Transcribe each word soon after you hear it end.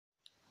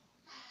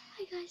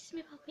guys, it's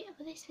me Poppy, and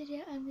for this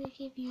video I'm going to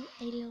give you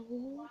a little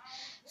haul.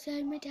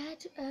 So my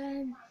dad,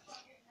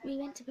 we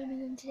went to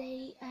Birmingham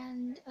today,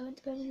 and I went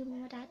to Birmingham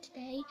with my dad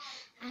today,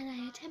 and I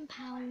had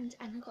 £10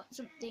 and I got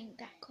something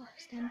that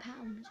cost £10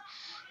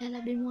 that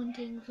I've been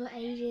wanting for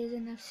ages,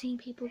 and I've seen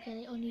people get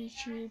it on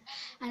YouTube,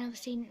 and I've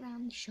seen it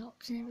around the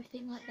shops and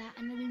everything like that,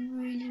 and I've been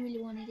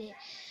really wanted it.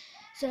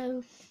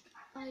 So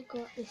I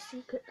got this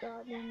Secret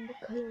Garden,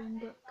 the colouring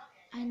book,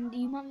 and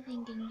you might be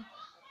thinking,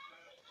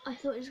 I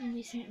thought it was going to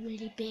be something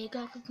really big,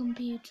 like a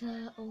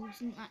computer or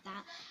something like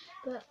that,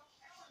 but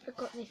I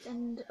got this,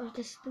 and I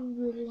just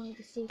really wanted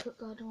the Secret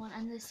Garden one,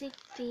 and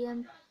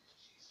the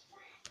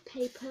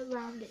paper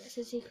around it that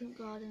says Secret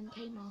Garden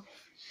came off,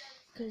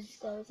 because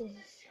there was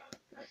this,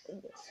 I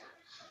think it's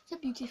so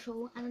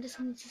beautiful, and I just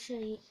wanted to show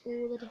you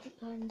all the different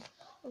kinds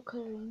of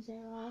colourings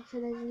there are. So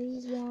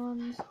there's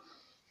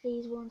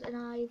these ones, and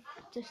I've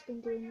just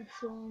been doing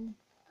this one.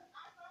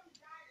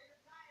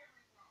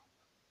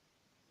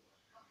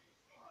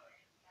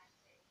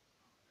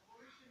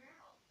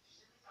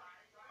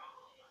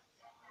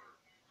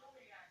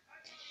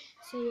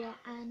 So yeah,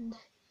 and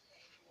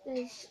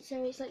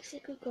it's like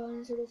Secret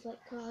Garden, so there's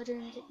like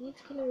gardens that you need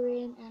to colour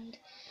in, and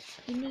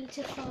you need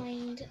to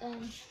find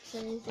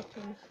so there's the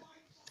proof.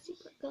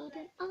 Secret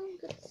Garden. Oh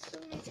my god, it's so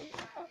amazing.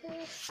 Oh,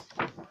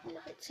 I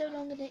love it so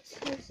long, and it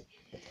says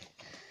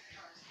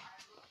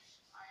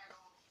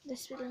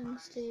this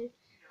belongs to,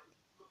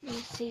 you'll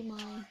see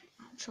my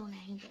actual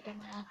name, but don't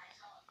matter.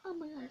 Oh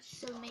my god, it's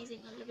so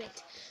amazing. I love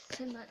it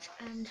so much,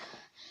 and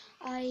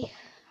I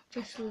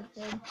just love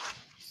them.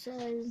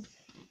 So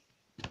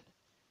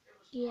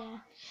yeah,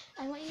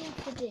 and what you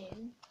have to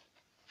do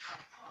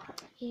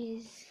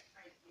is,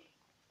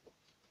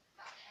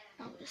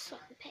 I'll just swap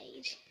the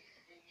page.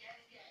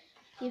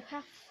 You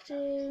have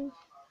to,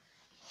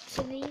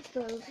 so these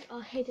bugs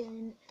are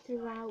hidden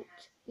throughout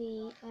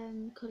the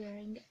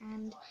colouring,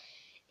 and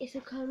it's a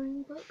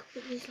colouring book,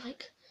 but there's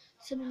like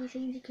so many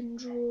things you can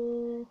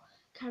draw,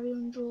 carry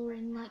on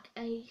drawing, like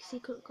a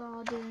secret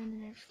garden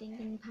and everything,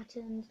 and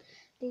patterns.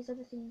 These are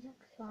the things you have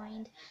to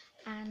find,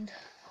 and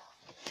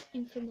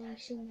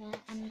information there,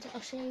 and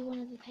I'll show you one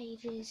of the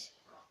pages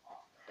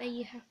where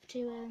you have to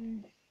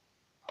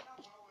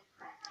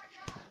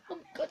oh my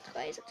god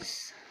guys, I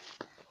just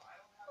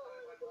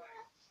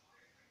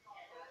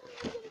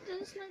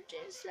does not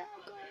just that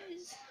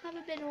guys,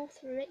 haven't been all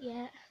through it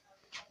yet.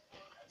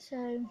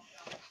 So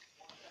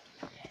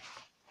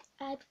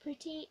add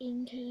pretty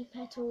inky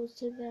petals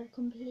to the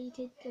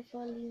completed the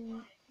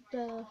volume,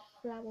 the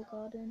flower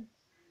garden.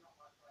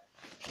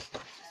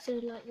 So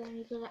like then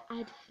you've got to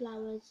add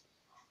flowers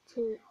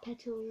to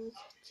petals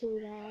to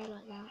there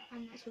like that,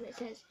 and that's what it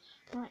says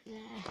right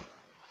there.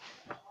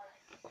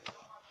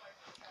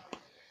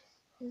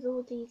 There's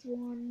all these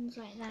ones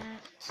like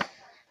that,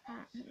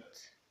 and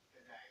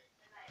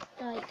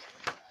like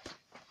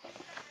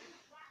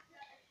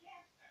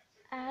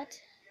add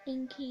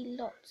inky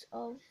lots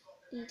of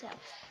details.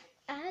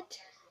 Add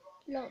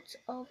lots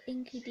of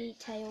inky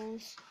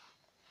details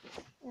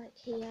like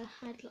here.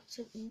 Add lots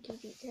of inky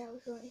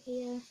details right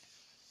here.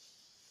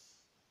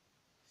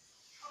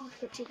 How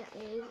pretty that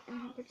is, and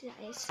how pretty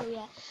that is. So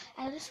yeah,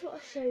 and I just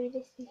want to show you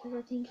this because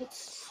I think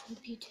it's so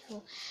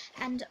beautiful.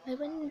 And I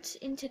went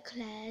into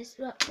Claire's.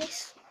 Well,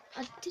 this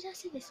did I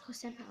say this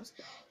cost £10?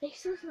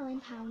 This was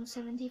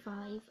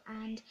 £9.75,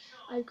 and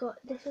I got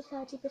this was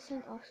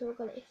 30% off, so I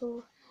got it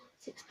for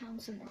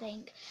 £6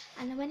 something.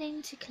 And I went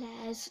into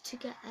Claire's to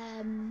get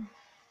a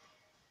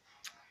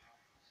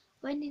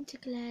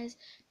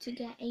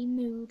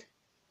mood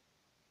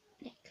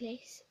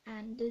necklace,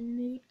 and the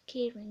mood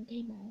keyring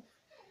came off.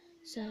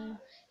 So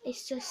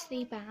it's just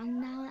the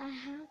band now that I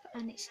have,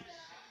 and it's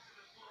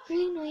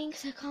really annoying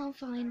because I can't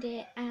find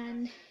it.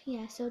 And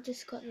yeah, so I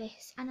just got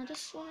this, and I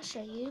just want to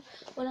show you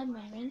what I'm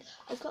wearing.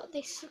 I got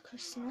this for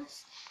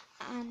Christmas,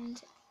 and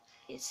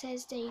it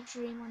says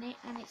Daydream on it,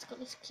 and it's got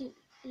this cute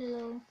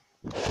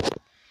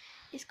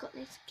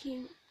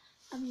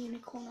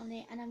unicorn on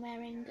it, and I'm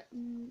wearing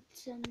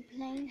some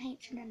plain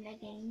H&M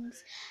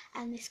leggings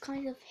and this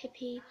kind of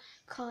hippie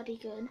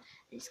cardigan.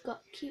 It's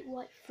got cute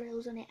white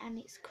frills on it, and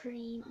it's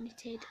cream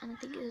knitted, and I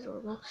think it's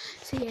adorable.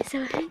 So yeah,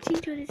 so I hope you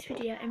enjoyed this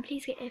video, and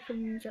please get a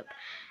thumbs up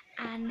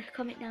and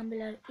comment down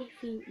below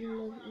if you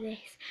love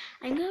this.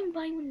 I'm going to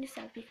buy one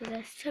yourself because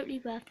they're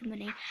totally worth the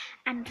money,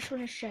 and I just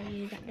want to show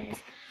you that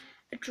there's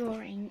a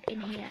drawing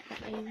in here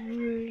that I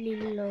really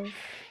love.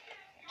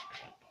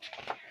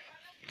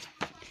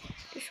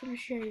 Just want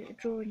to show you a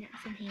drawing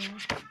that's in here.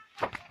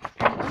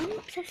 I'm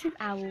obsessed with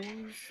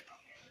owls.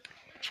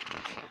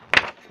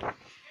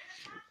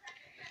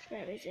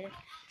 Where is it?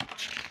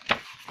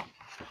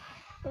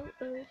 Oh,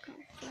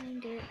 can't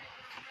find it.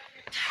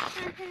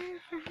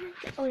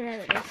 Oh, there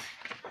it is.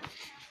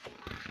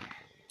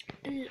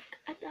 Look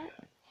at that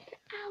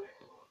owl.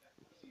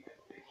 It's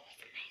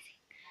amazing.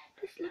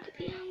 Just look at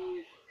the owl.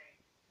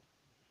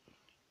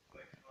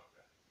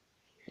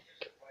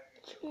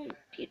 It's so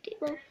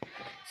beautiful.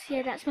 So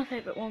yeah, that's my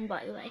favourite one,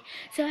 by the way.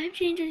 So I hope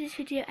you enjoyed this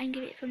video, and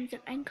give it a thumbs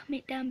up and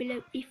comment down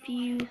below if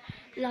you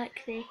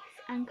like this.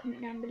 and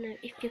comment down below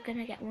if you're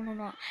gonna get one or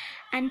not.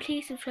 And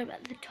please subscribe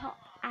at the top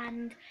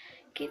and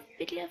give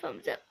the video a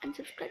thumbs up and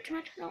subscribe to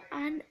my channel.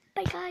 And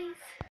bye guys.